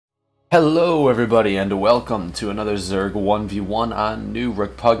Hello everybody and welcome to another Zerg 1v1 on New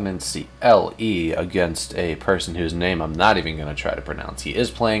Repugnancy LE against a person whose name I'm not even going to try to pronounce. He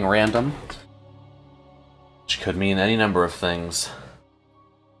is playing random, which could mean any number of things.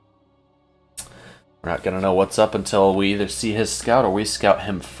 We're not going to know what's up until we either see his scout or we scout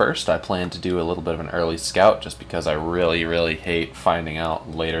him first. I plan to do a little bit of an early scout just because I really hate finding out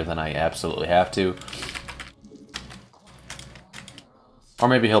later than I absolutely have to. Or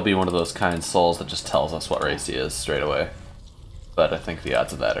maybe he'll be one of those kind souls that just tells us what race he is straight away. But I think the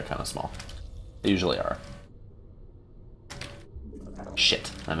odds of that are kind of small. They usually are.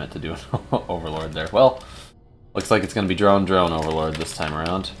 Shit, I meant to do an Overlord there. Well, looks like it's going to be drone Overlord this time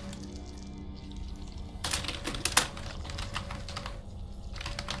around.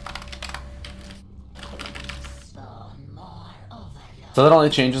 So that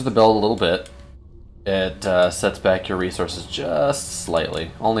only changes the build a little bit. It sets back your resources just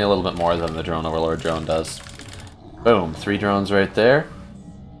slightly. Only a little bit more than the Drone Overlord drone does. Boom, 3 drones right there.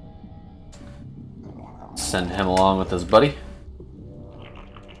 Send him along with his buddy.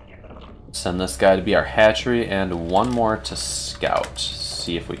 Send this guy to be our hatchery, and one more to scout.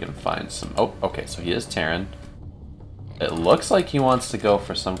 See if we can find some... Oh, okay, so he is Terran. It looks like he wants to go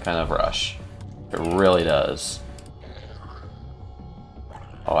for some kind of rush. It really does.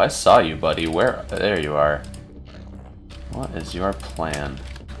 Oh, I saw you, buddy. Where? There you are. What is your plan?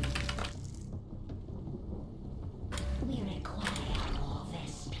 We require more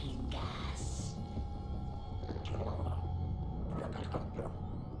Vespine gas.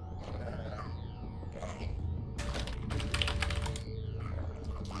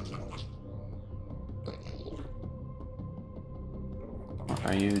 What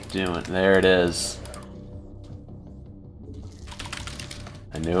are you doing? There it is.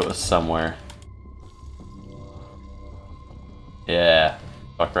 I knew it was somewhere. Yeah,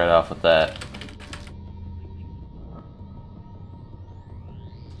 fuck right off with that.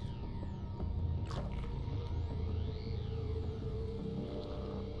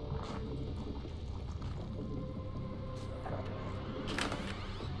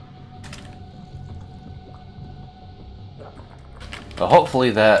 But hopefully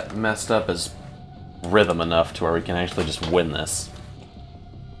that messed up his rhythm enough to where we can actually just win this.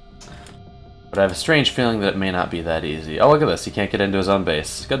 But I have a strange feeling that it may not be that easy. Oh, look at this. He can't get into his own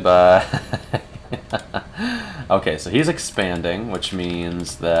base. Goodbye. Okay, so he's expanding, which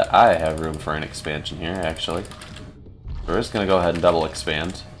means that I have room for an expansion here, actually. So we're just going to go ahead and double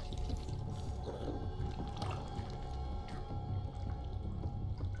expand.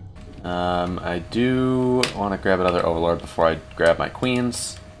 I do want to grab another Overlord before I grab my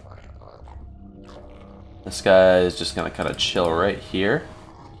Queens. This guy is just going to kind of chill right here.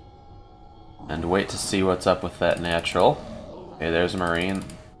 And wait to see what's up with that natural. Okay, there's a Marine.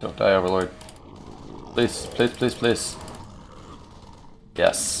 Don't die, Overlord. Please, please, please, please.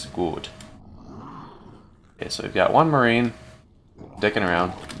 Yes, good. Okay, so we've got one Marine. Dicking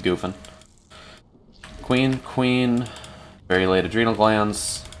around, goofing. Queen. Very late adrenal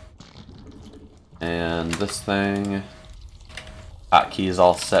glands. And this thing. Hotkey is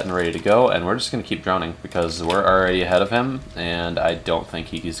all set and ready to go, and we're just going to keep droning because we're already ahead of him, and I don't think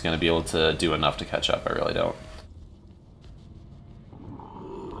he's going to be able to do enough to catch up. I really don't.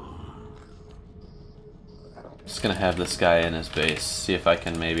 Just going to have this guy in his base, see if I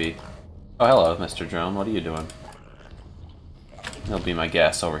can maybe... Oh, hello, Mr. Drone. What are you doing? He'll be my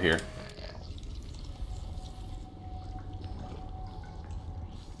gas over here.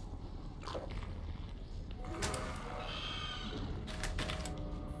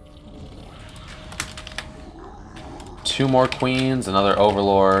 Two more Queens, another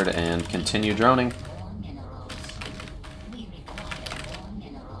Overlord, and continue droning.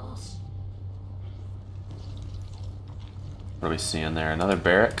 What are we seeing there? Another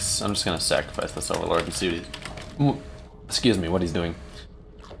barracks? I'm just going to sacrifice this Overlord and see what he's doing.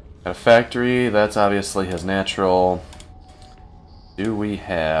 Got a factory, that's obviously his natural. Do we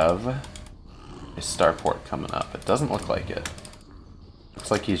have a starport coming up? It doesn't look like it. Looks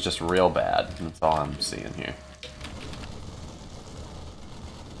like he's just real bad. That's all I'm seeing here.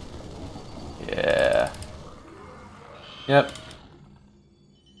 Yeah. Yep.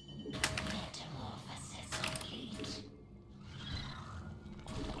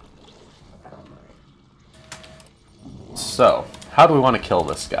 So, how do we want to kill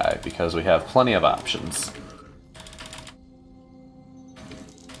this guy? Because we have plenty of options.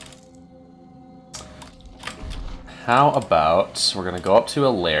 How about we're going to go up to a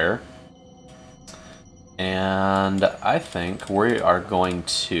lair. And I think we are going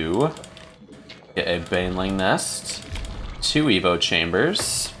to get a Baneling Nest, 2 Evo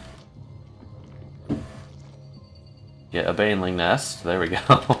Chambers, Get a baneling nest. There we go.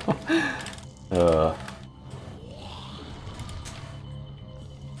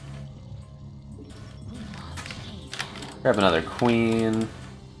 Grab another queen.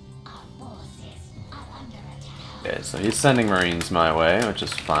 Okay, so he's sending marines my way, which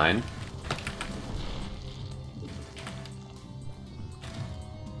is fine.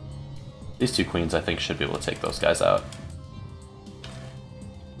 These two queens, I think, should be able to take those guys out.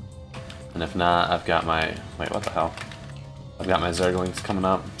 And if not, I've got my... Wait, what the hell? I've got my Zerglings coming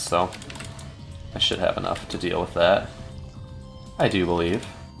up, so I should have enough to deal with that. I do believe.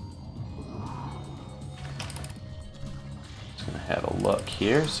 Just gonna have a look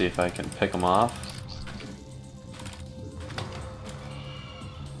here, see if I can pick them off.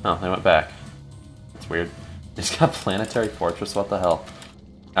 Oh, they went back. That's weird. He's got Planetary Fortress, what the hell?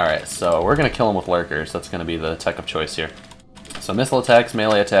 Alright, so we're gonna kill him with Lurkers. That's gonna be the tech of choice here. So missile attacks,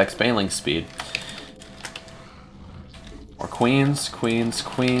 melee attacks, baneling speed. More queens, queens,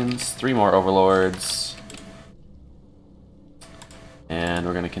 queens. 3 more overlords. And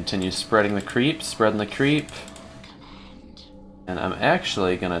we're gonna continue spreading the creep, spreading the creep. And I'm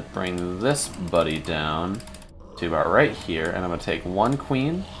actually gonna bring this buddy down to about right here, and I'm gonna take 1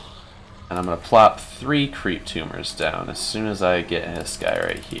 queen, and I'm gonna plop 3 creep tumors down as soon as I get this guy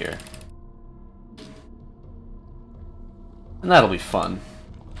right here. And that'll be fun.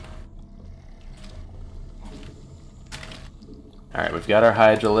 Alright, we've got our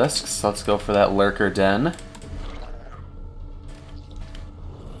Hydralisks. Let's go for that Lurker Den.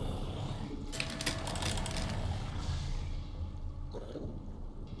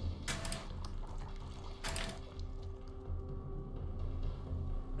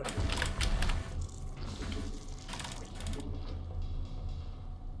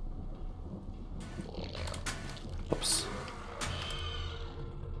 Oops.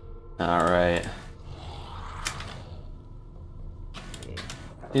 Alright.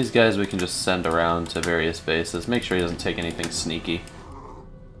 These guys we can just send around to various bases. Make sure he doesn't take anything sneaky.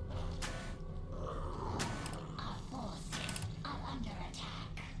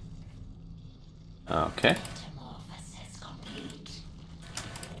 Okay.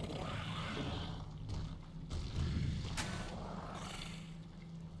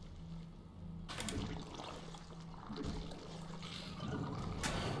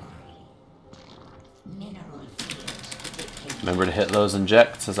 Remember to hit those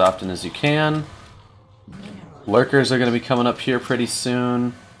injects as often as you can. Lurkers are going to be coming up here pretty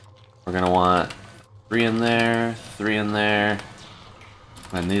soon. We're going to want 3 in there, 3 in there.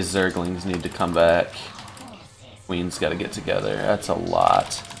 And these Zerglings need to come back. Queen's got to get together. That's a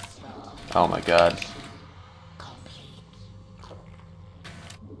lot. Oh my god.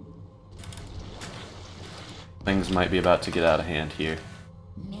 Things might be about to get out of hand here.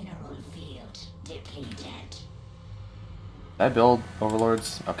 Did I build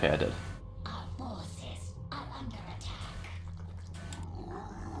overlords? Okay, I did.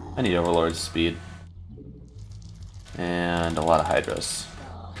 I need overlord speed. And a lot of hydras.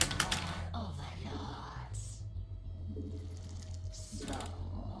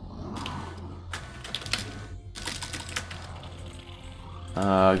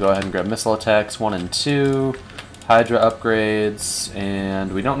 Go ahead and grab missile attacks 1 and 2, Hydra upgrades,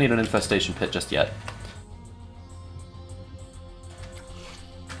 and we don't need an infestation pit just yet.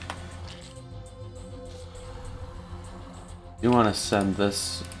 You want to send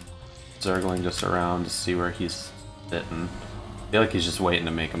this Zergling just around to see where he's sitting. I feel like he's just waiting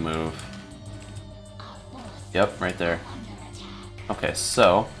to make a move. Yep, right there. Okay,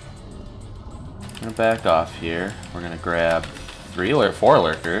 so I'm gonna back off here. We're gonna grab 4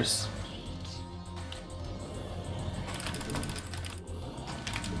 lurkers.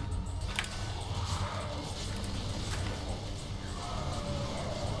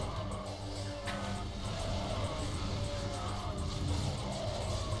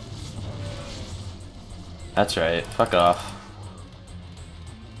 That's right, fuck off.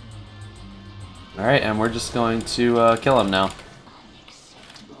 Alright, and we're just going to kill him now.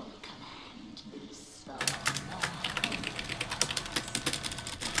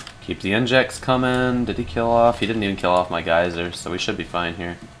 Keep the injects coming. Did he kill off? He didn't even kill off my geyser, so we should be fine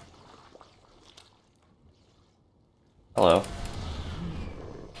here. Hello.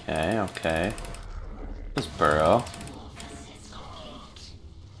 Okay, okay. Just burrow.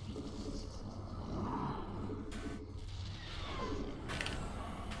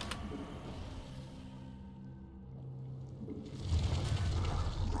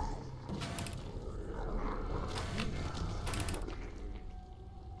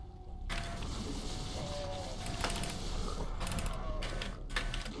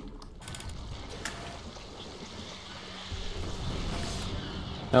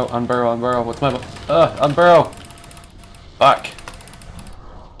 No, unburrow, unburrow. What's my... unburrow! Fuck.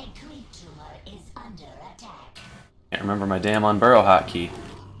 A creep tumor is under attack. Can't remember my damn unburrow hotkey.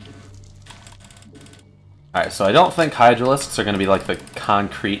 Alright, so I don't think Hydralisks are going to be like the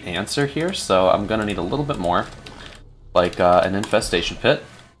concrete answer here, so I'm going to need a little bit more. Like an infestation pit.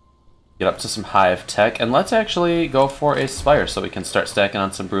 Get up to some hive tech, and let's actually go for a spire so we can start stacking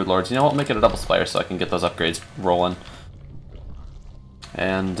on some broodlords. You know what, we'll make it a double spire so I can get those upgrades rolling.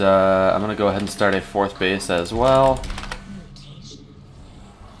 And I'm going to go ahead and start a 4th base as well.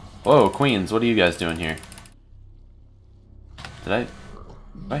 Whoa, queens, what are you guys doing here? Do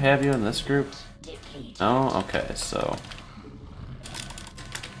I have you in this group? No? Okay, so...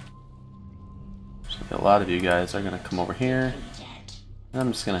 a lot of you guys are going to come over here.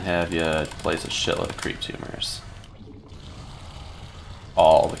 I'm just going to have you place a shitload of creep tumors.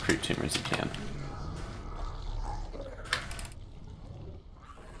 All the creep tumors you can.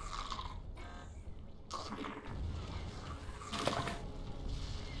 Fuck.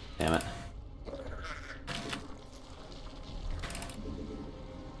 Damn it.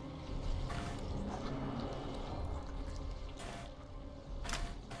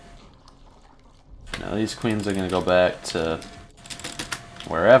 Now these queens are going to go back to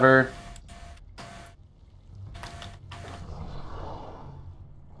wherever.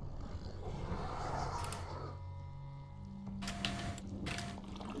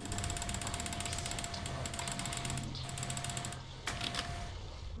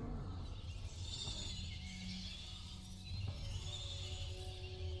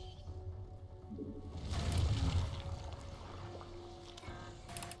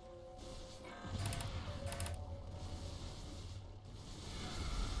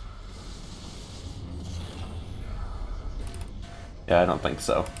 Yeah, I don't think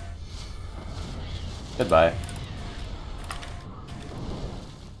so. Goodbye.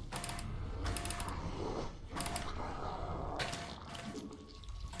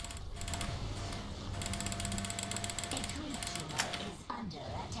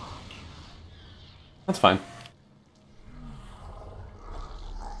 That's fine.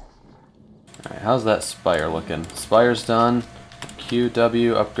 Alright, how's that spire looking? Spire's done.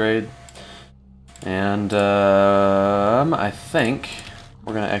 QW upgrade. And I think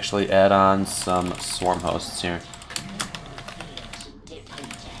we're going to actually add on some swarm hosts here.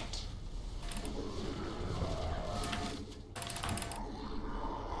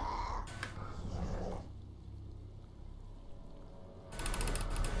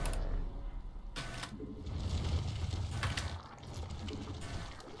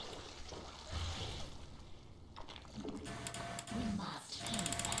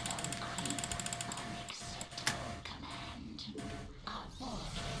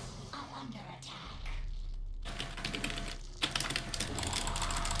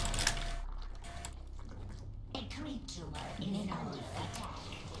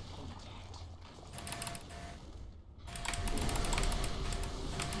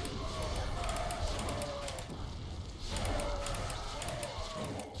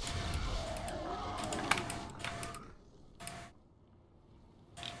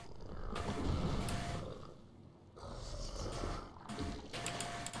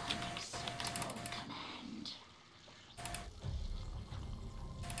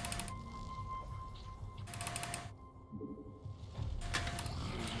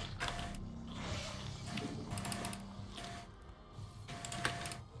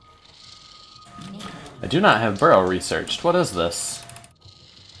 I do not have burrow researched. What is this?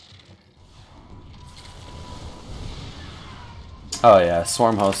 Oh yeah,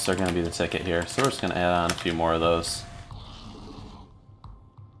 swarm hosts are going to be the ticket here, so we're just going to add on a few more of those.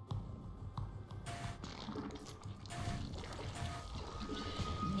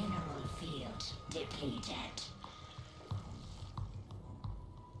 Mineral field depleted.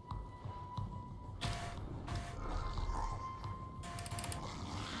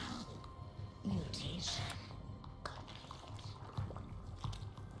 Mutation.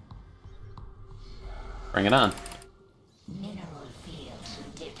 Bring it on. Mineral field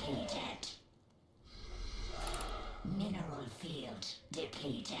depleted. Mineral field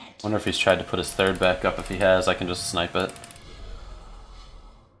depleted. Wonder if he's tried to put his 3rd back up. If he has, I can just snipe it.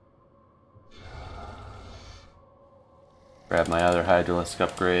 Grab my other Hydralisk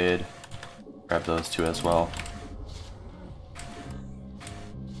upgrade. Grab those 2 as well.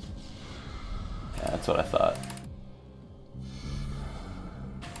 Yeah, that's what I thought.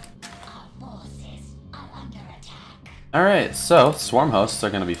 Our forces are under attack. Alright, so swarm hosts are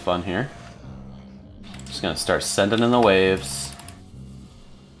going to be fun here. Just going to start sending in the waves.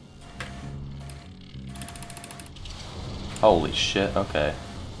 Holy shit, okay.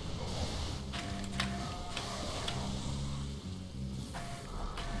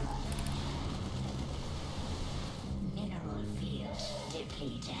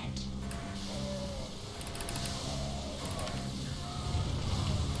 completed.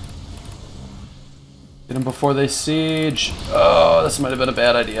 Get them before they siege. Oh, this might have been a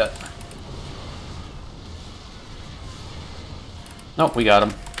bad idea. Nope, we got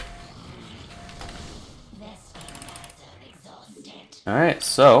him. Alright,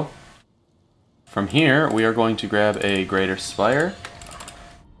 so from here we are going to grab a Greater Spire.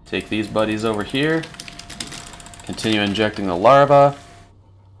 Take these buddies over here. Continue injecting the larva.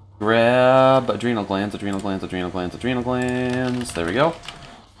 Grab adrenal glands, adrenal glands, adrenal glands, adrenal glands. There we go.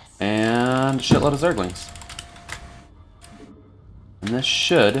 And a shitload of Zerglings. And this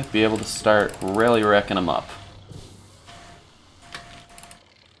should be able to start really wrecking them up.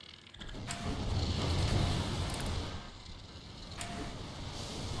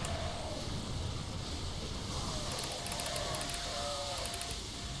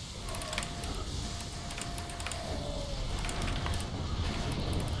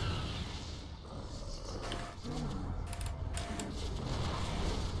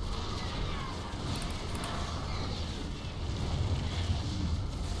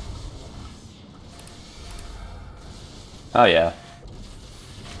 Oh yeah.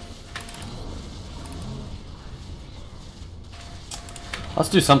 Let's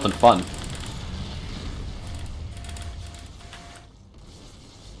do something fun.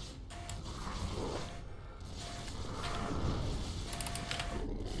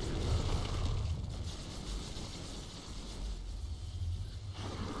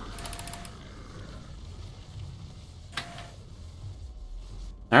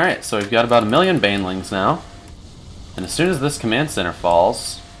 Alright, so we've got about 1,000,000 banelings now. And as soon as this command center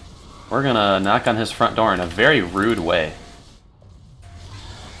falls, we're gonna knock on his front door in a very rude way.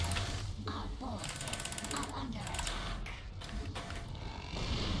 Our forces are under attack.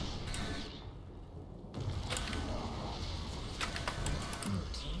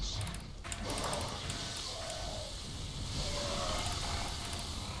 Mutation.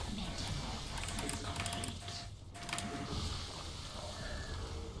 Metamorphosis complete.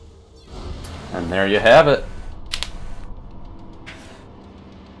 And there you have it.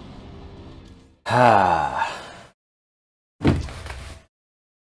 Ah.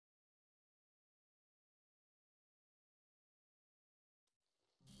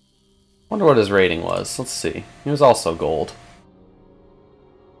 Wonder what his rating was. Let's see. He was also gold.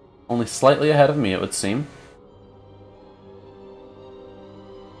 Only slightly ahead of me, it would seem.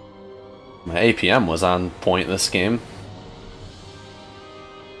 My APM was on point this game.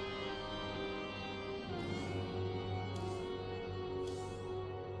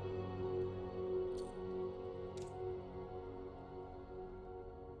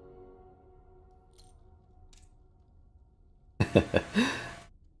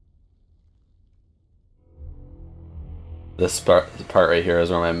 This part right here is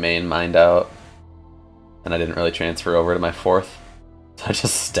where my main mined out, and I didn't really transfer over to my fourth, so I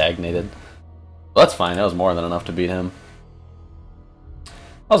just stagnated. Well, that's fine, that was more than enough to beat him. That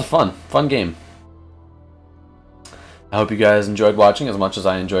was a fun game. I hope you guys enjoyed watching as much as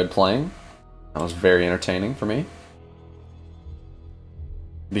I enjoyed playing. That was very entertaining for me.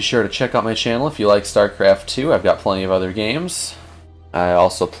 Be sure to check out my channel if you like Starcraft 2. I've got plenty of other games. I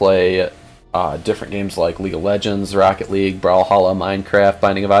also play different games like League of Legends, Rocket League, Brawlhalla, Minecraft,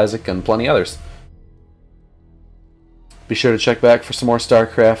 Binding of Isaac, and plenty others. Be sure to check back for some more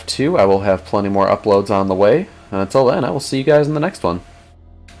Starcraft 2. I will have plenty more uploads on the way. And until then, I will see you guys in the next one.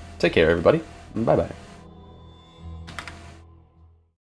 Take care, everybody. Bye-bye.